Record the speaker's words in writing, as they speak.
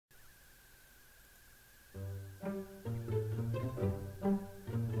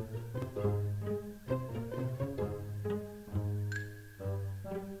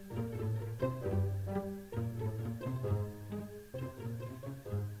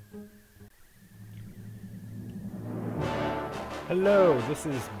Hello, this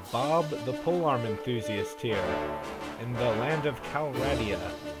is Bob the Polearm Enthusiast here, in the land of Calradia.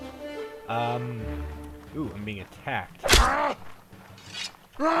 Ooh, I'm being attacked.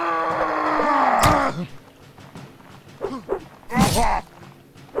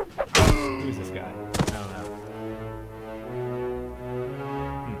 Who's this guy? I don't know.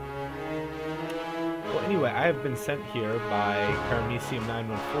 Well, anyway, I have been sent here by Paramecium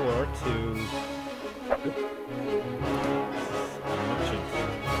 914 to...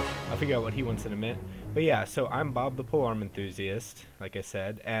 I'll figure out what he wants in a minute. But yeah, so I'm Bob the Polearm Enthusiast, like I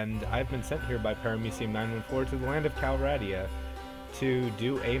said, and I've been sent here by Paramecium 914 to the land of Calradia to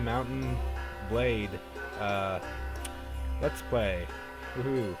do a mountain blade let's play.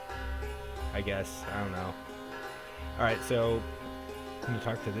 Woohoo. I guess. I don't know. Alright, so I'm gonna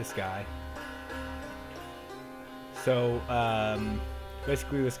talk to this guy. So,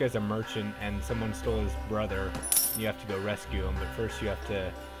 basically this guy's a merchant and someone stole his brother. You have to go rescue him, but first you have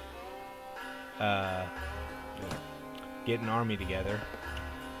to get an army together.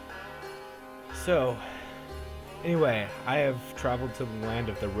 So, anyway, I have traveled to the land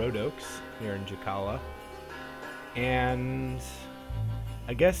of the Road Oaks here in Jakala, and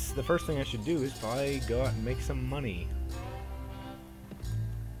I guess the first thing I should do is probably go out and make some money.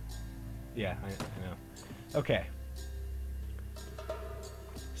 Yeah, I know. Okay.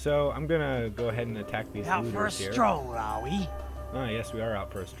 So, I'm gonna go ahead and attack these looters here. Out for a stroll, are we? Oh, yes, we are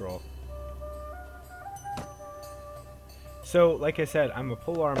out for a stroll. So, like I said, I'm a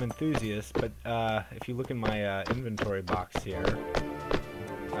polearm enthusiast, but if you look in my inventory box here,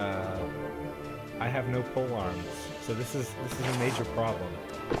 I have no polearms. So this is a major problem.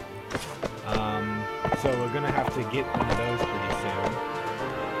 So we're gonna have to get one of those pretty soon,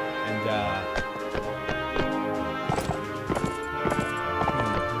 and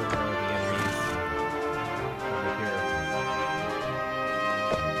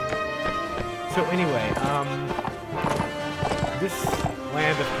so anyway, this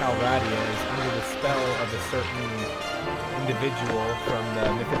land of Calradia is under the spell of a certain individual from the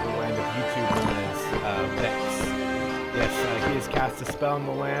mythical land of YouTube known as Vechs. Yes, he has cast a spell in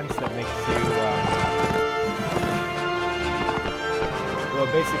the land that makes you, well,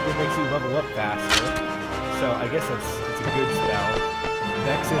 it basically makes you level up faster. So I guess it's a good spell.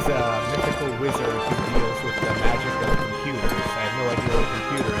 Vechs is a mythical wizard who deals with the magic of computers. I have no idea what a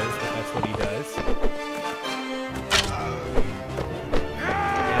computer is, but that's what he does.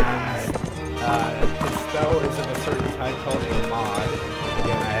 His spell is of a certain type called a mod.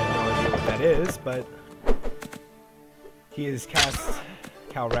 Again, I have no idea what that is, but he has cast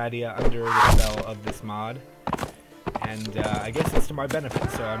Calradia under the spell of this mod. And I guess it's to my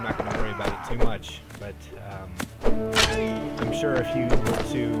benefit, so I'm not going to worry about it too much. But I'm sure if you were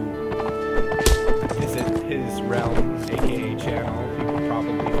to visit his realm, aka channel, you could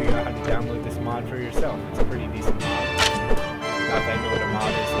probably figure out how to download this mod for yourself. It's a pretty decent mod. Not that I know what a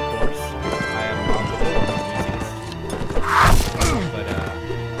mod is, of course. I am a Bob the Polearm Enthusiast. But,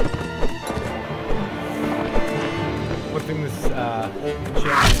 one thing this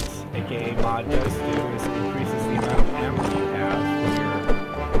enchantment, aka mod, does do is increases the amount of ammo you have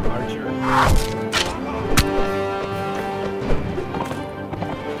for your archer.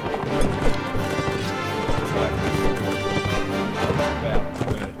 Well, I'm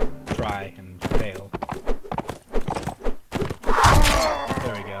gonna try and fail.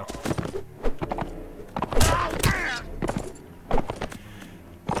 There we go.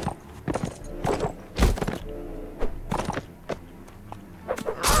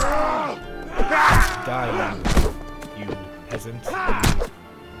 Die, you peasant.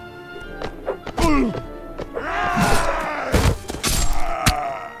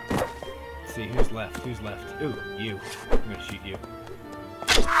 Let's see, who's left? Who's left? Ooh, you. I'm gonna shoot you.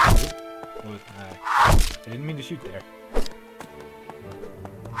 Ooh, I didn't mean to shoot there.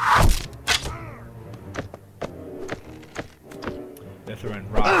 They're throwing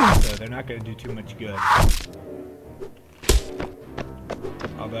rocks, so they're not gonna do too much good.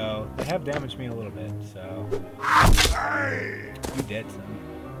 Although, they have damaged me a little bit, so... You dead, son.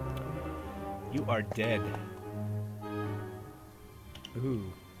 You are dead.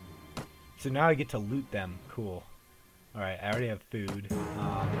 Ooh. So now I get to loot them. Cool. Alright, I already have food. Let's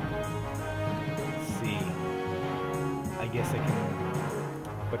see. I guess I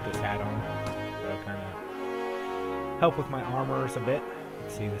can put this hat on. That'll kind of help with my armors a bit.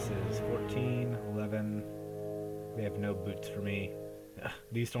 Let's see, this is 14, 11. They have no boots for me.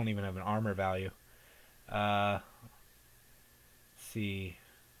 These don't even have an armor value. Let's see.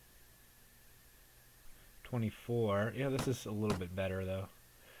 24. Yeah, this is a little bit better though.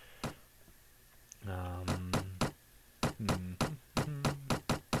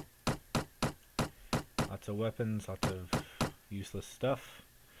 of weapons, lots of useless stuff.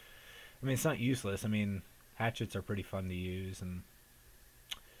 I mean, it's not useless. I mean, hatchets are pretty fun to use. And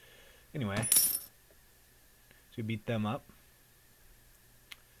anyway, let's go beat them up.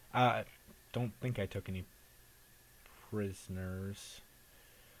 Don't think I took any prisoners.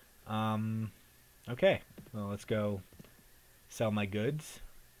 Okay, well, let's go sell my goods.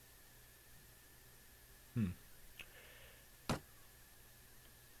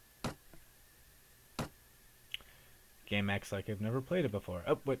 Game acts like I've never played it before.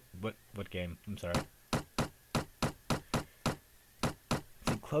 Oh, what game? I'm sorry.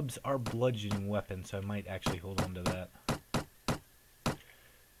 See, clubs are bludgeoning weapons, so I might actually hold on to that.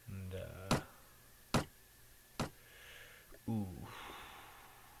 And, ooh.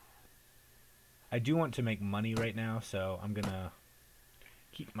 I do want to make money right now, so I'm gonna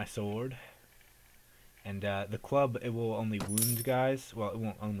keep my sword. And, the club, it will only wound guys. Well, it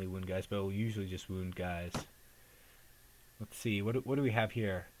won't only wound guys, but it will usually just wound guys. Let's see, what do we have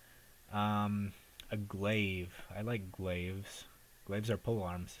here? A glaive. I like glaives. Glaives are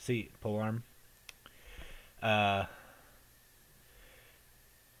polearms. See, polearm. Heavy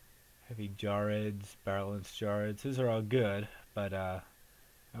jarreds, barrel-lance jarreds. Those are all good, but I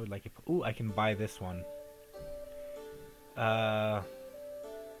would like it. Ooh, I can buy this one. Balanced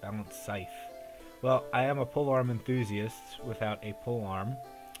scythe. Well, I am a polearm enthusiast without a polearm,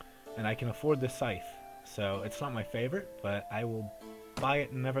 and I can afford the scythe. So it's not my favorite, but I will buy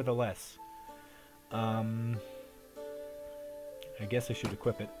it nevertheless. I guess I should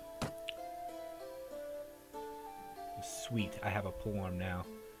equip it. Sweet, I have a polearm now.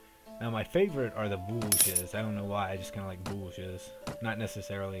 Now my favorite are the Boolshes. I don't know why, I just kind of like Boolshes. Not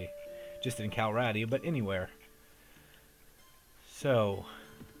necessarily just in Calradia, but anywhere. So,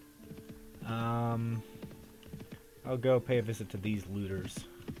 I'll go pay a visit to these looters.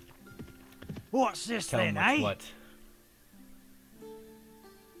 What's this Tell then, them eh? what.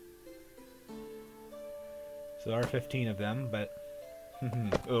 So there are 15 of them, but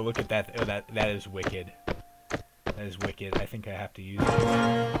oh, look at that! Oh, that is wicked. That is wicked. I think I have to use this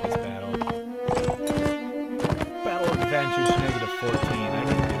battle. Battle advantage -14. I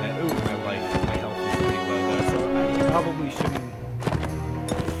can do that. Ooh, my health is pretty low though, so I probably shouldn't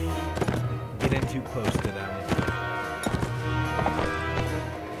get in too close to them.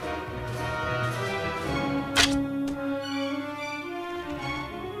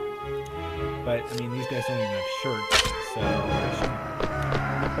 But, I mean, these guys don't even have shirts, so it shouldn't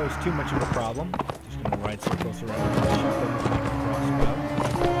pose too much of a problem. Just gonna ride circles around and shoot them with my crossbow.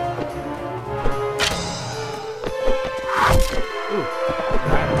 Ooh,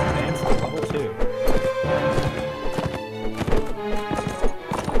 I advanced to level 2.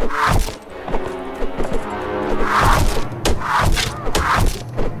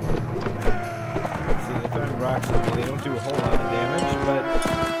 See, they're throwing rocks at me. They don't do a whole lot of damage, but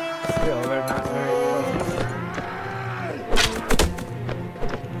still, they're not very pleasant.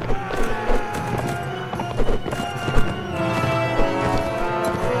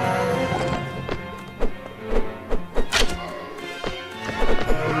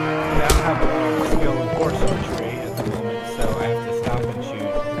 I don't have a lot of skill in horse archery at the moment, so I have to stop and shoot,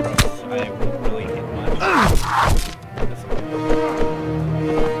 or else I won't really hit much.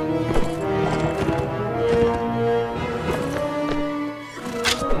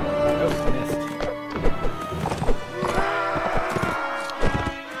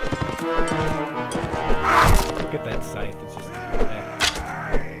 Look at that scythe, it's just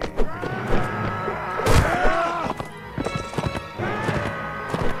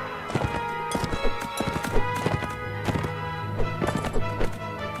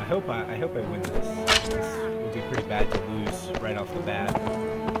I hope I win this. This would be pretty bad to lose right off the bat.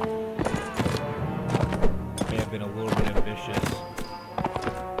 May have been a little bit ambitious.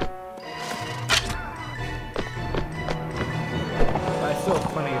 But I still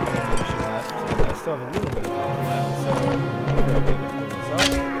have plenty of ammunition left, and I still have a little bit of health left, so I'll be able to pull this off.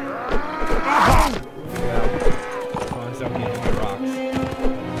 Yeah, as long as I'm getting the rocks.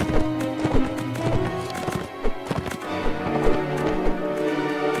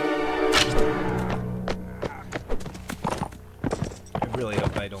 I really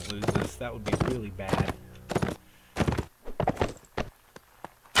hope I don't lose this. That would be really bad.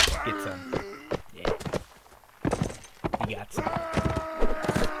 Get some. Yeah. You got some.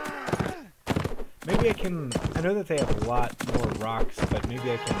 Maybe I can... I know that they have a lot more rocks, but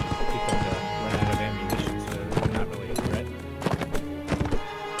maybe I can get them to run out of ammunition so they're not really a threat.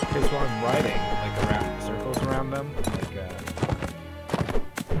 Because while I'm riding, like, around circles around them, like,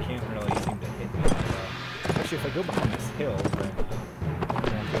 they can't really seem to hit me. Actually, if I go behind this hill, then they won't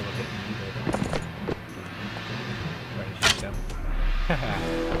be able to hit me either.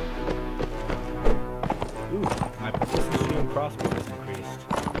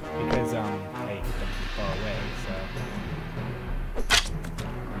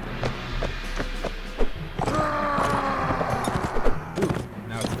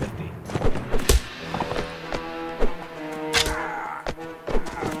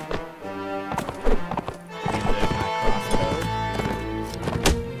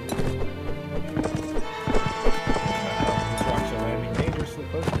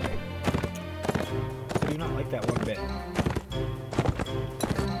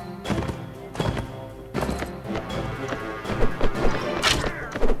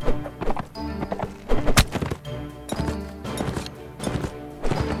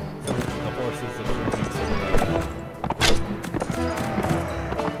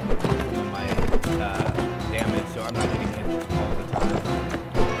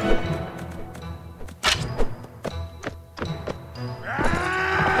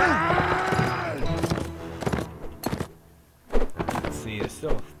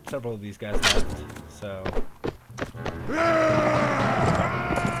 several of these guys left, so... Man,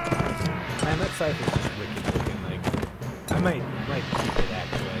 that scythe is just wicked looking, like... I might keep it,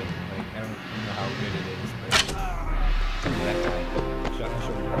 actually. Like, I don't know how good it is, but... That guy shot the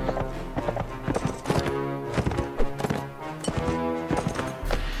shoulder.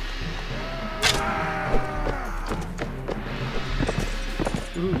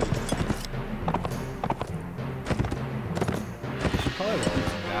 Ooh. Should probably roll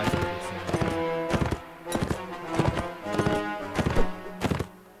some guys pretty soon.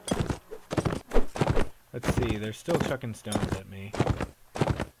 Let's see, they're still chucking stones at me.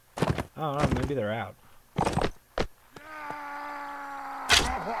 Oh no, maybe they're out.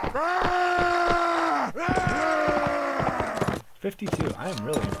 $52. I am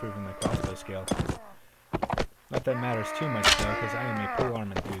really improving the crossbow skill. Not that matters too much though, because I am a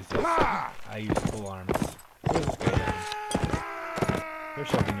polearm enthusiast. I use polearms. Where's this guy down? There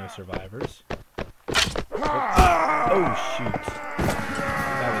shall be no survivors. Oh shoot.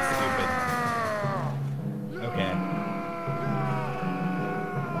 That was stupid. Okay.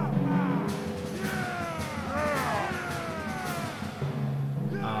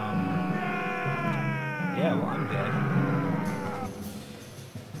 Yeah, well I'm dead.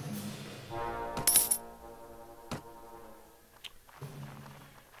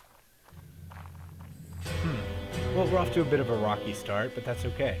 Well, we're off to a bit of a rocky start, but that's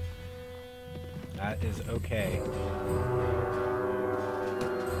okay. That is okay.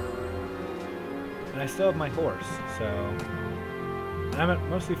 And I still have my horse, so... And I'm at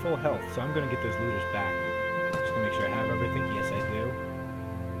mostly full health, so I'm going to get those looters back. Just to make sure I have everything. Yes, I do.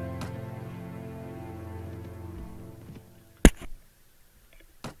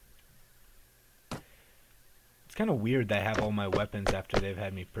 It's kind of weird that I have all my weapons after they've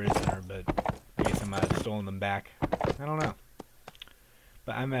had me prisoner, but... I guess I might have stolen them back. I don't know.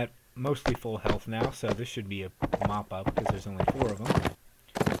 But I'm at mostly full health now, so this should be a mop-up, because there's only 4 of them.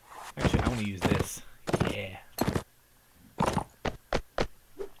 Actually, I want to use this. Yeah.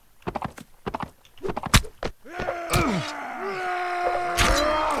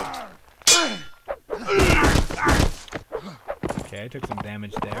 Okay, I took some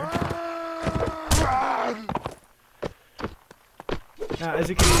damage there. Now, as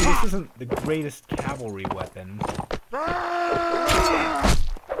you can see, this isn't the greatest cavalry weapon.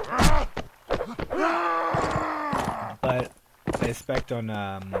 But I expect on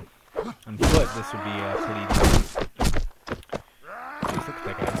foot this would be pretty decent. Jeez, look at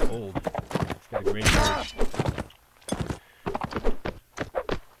that guy, he's old. He's got a great beard.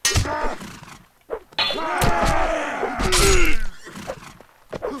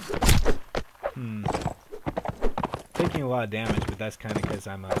 Taking a lot of damage, but that's kind of because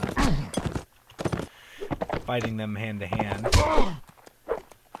I'm fighting them hand to hand.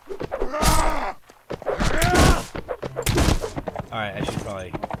 Alright, I should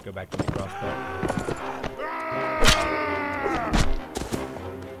probably go back to my crossbow.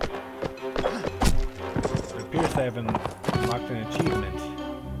 It appears I haven't unlocked an achievement.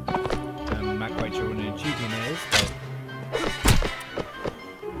 I'm not quite sure what an achievement is, but...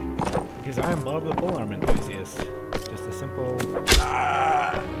 Because I am Bob the Polearm Enthusiast. Just a simple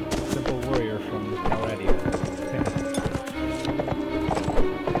warrior from Calradia.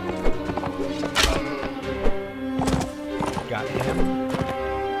 Got him.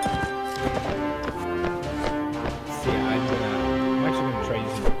 See, I'm actually gonna try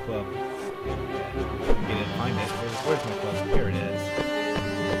using the club. Get it, find it. Where's my club? Here it is.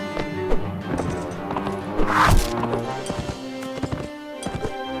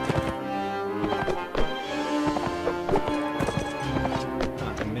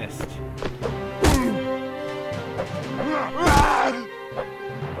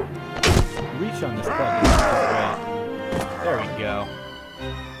 On this club is great. There we go.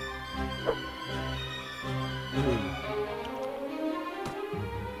 Ooh.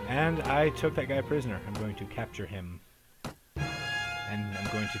 And I took that guy prisoner. I'm going to capture him. And I'm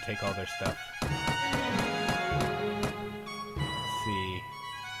going to take all their stuff. Let's see.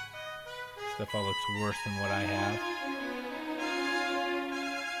 Stuff all looks worse than what I have.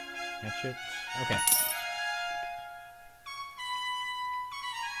 Hatchet. Okay.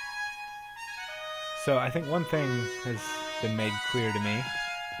 So I think one thing has been made clear to me.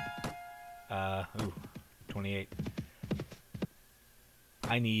 Ooh, 28.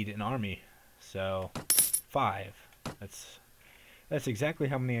 I need an army. So 5. That's exactly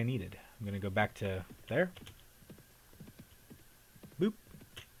how many I needed. I'm gonna go back to there. Boop.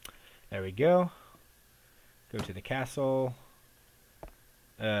 There we go. Go to the castle.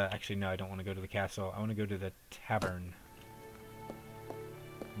 Actually no, I don't want to go to the castle. I want to go to the tavern.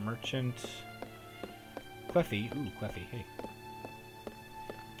 Merchant. Cleffy. Ooh, Cleffy, hey.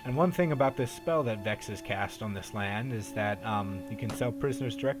 And one thing about this spell that Vechs has cast on this land is that you can sell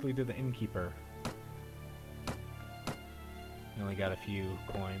prisoners directly to the innkeeper. We only got a few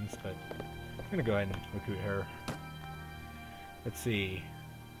coins, but I'm gonna go ahead and recruit her. Let's see.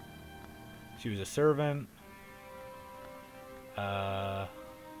 She was a servant.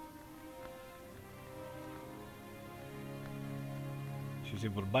 She was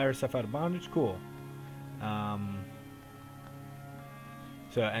able to buy herself out of bondage. Cool.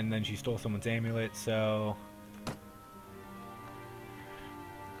 So, and then she stole someone's amulet, so...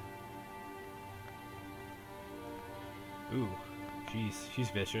 Ooh, she's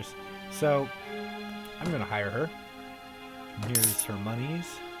vicious. So, I'm gonna hire her. And here's her monies.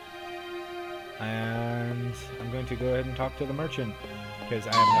 And I'm going to go ahead and talk to the merchant, because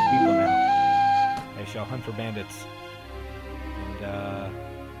I have enough people now. I shall hunt for bandits. And,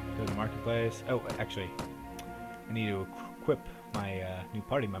 go to the marketplace. Oh, actually, I need to equip my new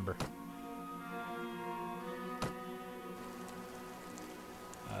party member.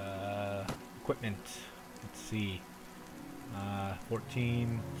 Equipment. Let's see.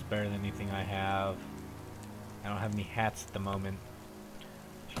 14. It's better than anything I have. I don't have any hats at the moment.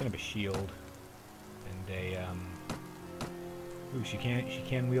 She's gonna have a shield and a ooh, she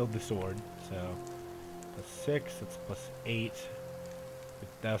can wield the sword. So +6. That's +8. But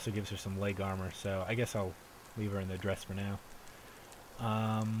that also gives her some leg armor. So I guess I'll leave her in the dress for now.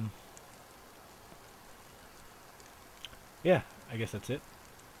 Yeah, I guess that's it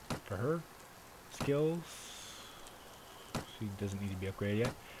for her. Skills. She doesn't need to be upgraded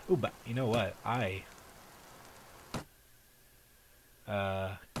yet. Oh, but you know what? I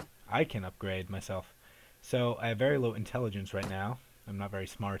can upgrade myself. So I have very low intelligence right now. I'm not very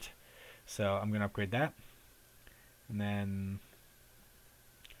smart. So I'm going to upgrade that. And then...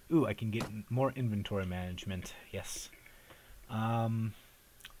 Ooh, I can get more inventory management. Yes. Polearm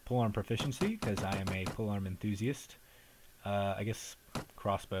proficiency, because I am a polearm enthusiast. I guess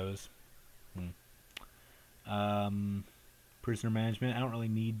crossbows. Prisoner management. I don't really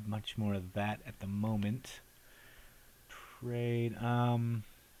need much more of that at the moment. Trade.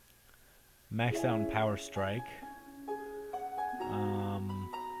 Maxed out in power strike.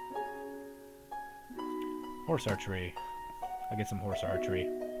 Horse archery. I'll get some horse archery.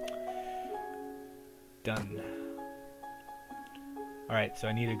 Done. Alright, so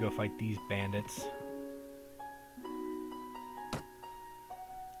I need to go fight these bandits.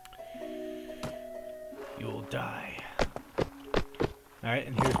 You will die. Alright,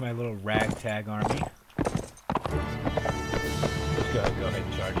 and here's my little ragtag army. Let's go ahead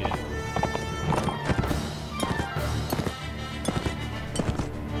and charge in.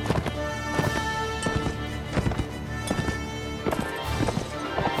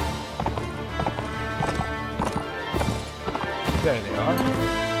 There they are.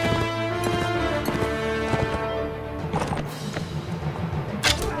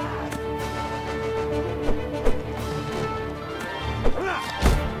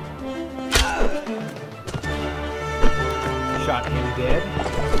 Shot him dead.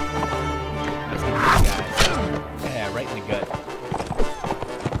 That's the good guys. Yeah, right in the gut.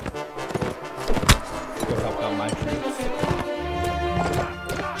 Let's go help out my troops.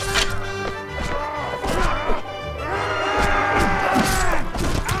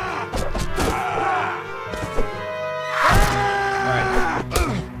 Alright.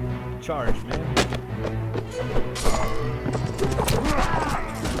 Charge, man.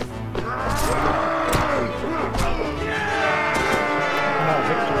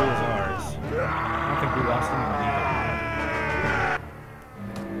 Victory is ours. I don't think we lost anyone either.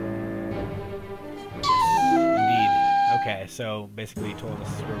 Indeed. Okay, so basically he told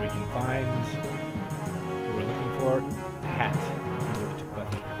us where we can find what we're looking for. A hat. Give it to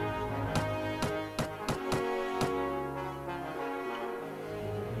Buffy.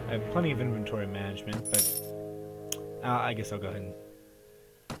 I have plenty of inventory management, but I guess I'll go ahead and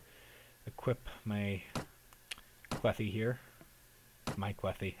equip my Cleffy here. My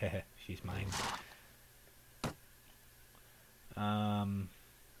Cleffy, she's mine.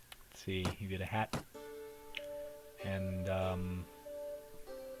 Let's see, you get a hat. And +6,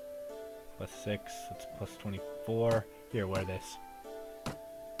 that's +24. Here, wear this.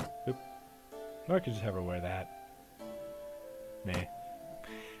 Oop. Or I could just have her wear that. Meh.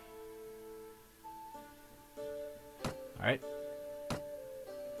 Alright.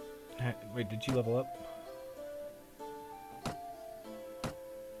 Wait, did you level up?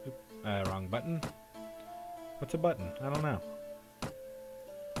 Wrong button. What's a button? I don't know.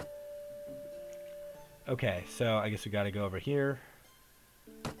 Okay, so I guess we gotta go over here.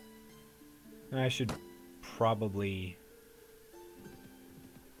 I should probably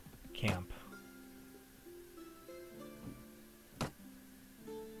camp.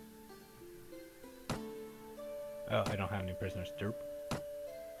 Oh, I don't have any prisoners. Derp.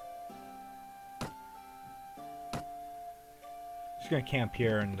 Just gonna camp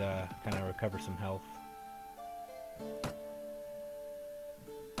here and kind of recover some health.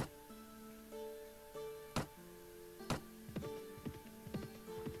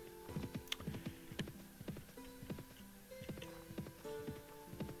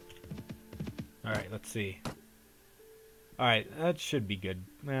 Alright, let's see. Alright, that should be good.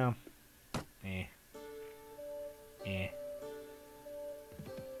 Well, eh.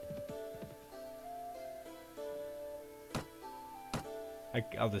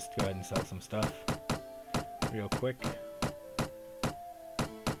 I'll just go ahead and sell some stuff real quick.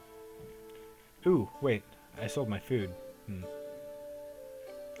 Ooh, wait. I sold my food.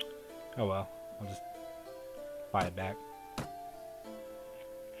 Oh well. I'll just buy it back.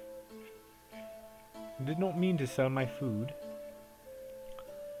 I did not mean to sell my food.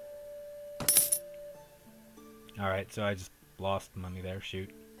 Alright, so I just lost money there. Shoot.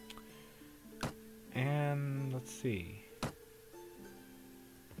 And let's see.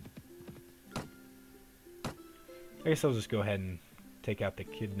 I guess I'll just go ahead and take out the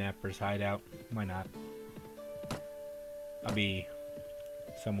kidnapper's hideout. Why not? I'll be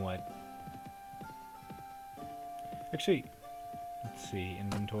somewhat... Actually, let's see.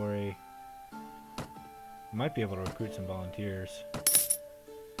 Inventory. Might be able to recruit some volunteers.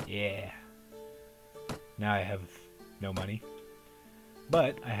 Yeah. Now I have no money.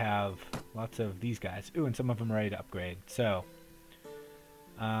 But I have lots of these guys. Ooh, and some of them are ready to upgrade. So,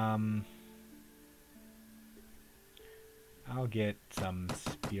 I'll get some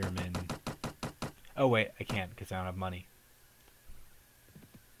spearmen. Oh wait, I can't because I don't have money.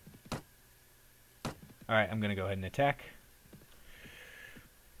 Alright, I'm gonna go ahead and attack.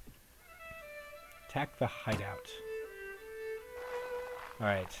 Attack the hideout.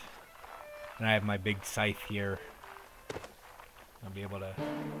 Alright. And I have my big scythe here. I'll be able to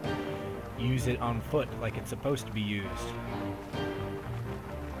use it on foot like it's supposed to be used.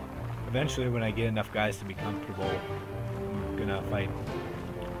 Eventually, when I get enough guys to be comfortable, I'm gonna fight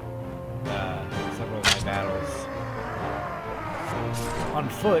several of my battles on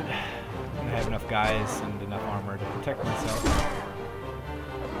foot. When I have enough guys and enough armor to protect myself.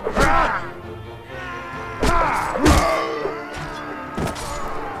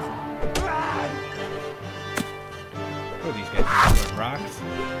 Oh, these guys are throwing rocks.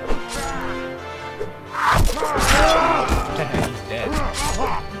 He's dead.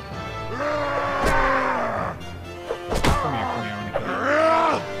 Come here, I want to kill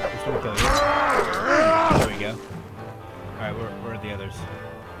you. Just want to kill you. There we go. Alright, where are the others?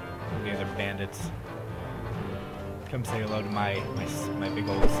 Where are the other bandits? Come say hello to my big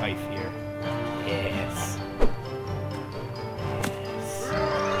old scythe here. Yes.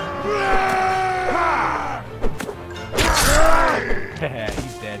 Yes.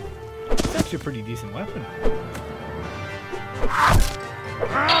 He's dead. It's actually a pretty decent weapon.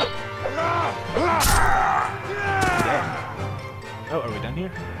 Dead. Oh, are we done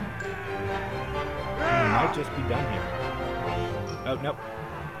here? We might just be done here. Oh, nope.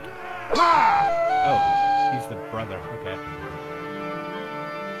 Oh, he's the brother. Okay.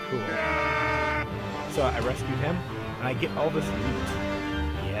 Cool. So I rescued him, and I get all this loot.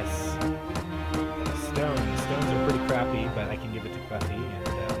 Yes. Stones. Stones are pretty crappy, but I can give it to Cleffy, and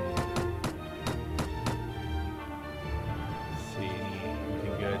let's see,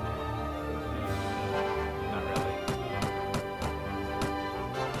 anything good? Not really.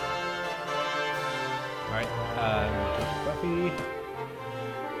 Alright, take Cleffy.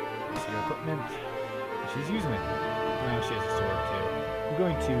 See her equipment. She's using it. No, she has a sword too. I'm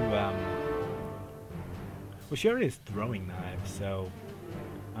going to, well, she already has throwing knives, so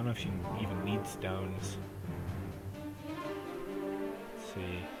I don't know if she even needs stones. Let's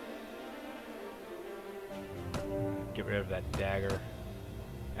see. Get rid of that dagger.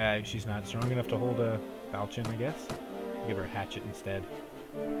 She's not strong enough to hold a falchion, I guess. Give her a hatchet instead.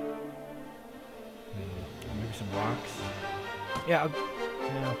 Maybe some rocks. Yeah,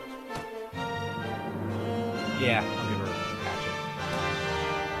 yeah, I'll give her a hatchet.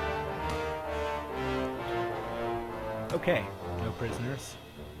 Okay, no prisoners.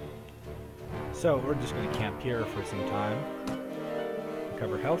 So we're just going to camp here for some time.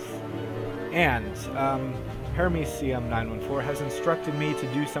 Recover health. And Paramecium 914 has instructed me to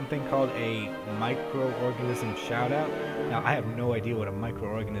do something called a microorganism shoutout. Now I have no idea what a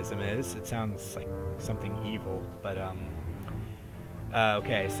microorganism is. It sounds like something evil, but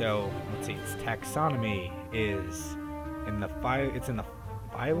Okay, so let's see. Its taxonomy is in the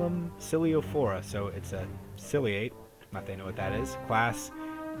phylum Ciliophora, so it's a ciliate. Not they know what that is. Class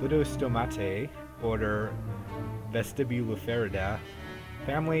Lidostomatae, order Vestibuliferidae,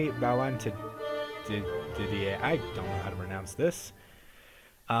 family Balantidae. I don't know how to pronounce this.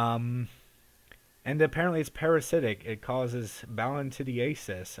 And apparently it's parasitic. It causes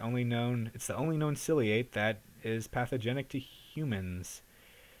balantidiasis. It's the only known ciliate that is pathogenic to humans.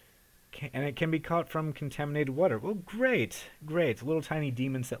 And it can be caught from contaminated water. Well, great. Little tiny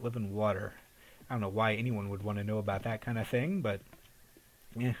demons that live in water. I don't know why anyone would want to know about that kind of thing, but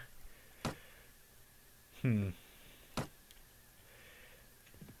yeah.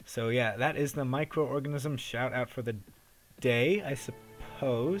 So yeah, that is the microorganism shout out for the day, I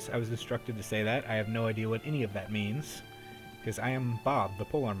suppose. I was instructed to say that. I have no idea what any of that means, because I am Bob, the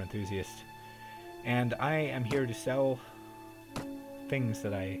Polearm Enthusiast. And I am here to sell things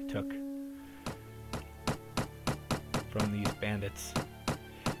that I took from these bandits.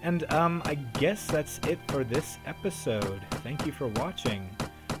 And I guess that's it for this episode. Thank you for watching.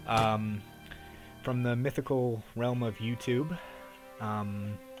 From the mythical realm of YouTube.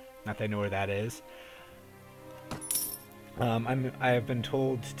 Not that I know where that is. I have been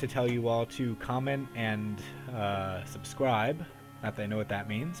told to tell you all to comment and subscribe. Not that I know what that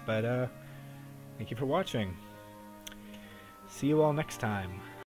means, but thank you for watching. See you all next time.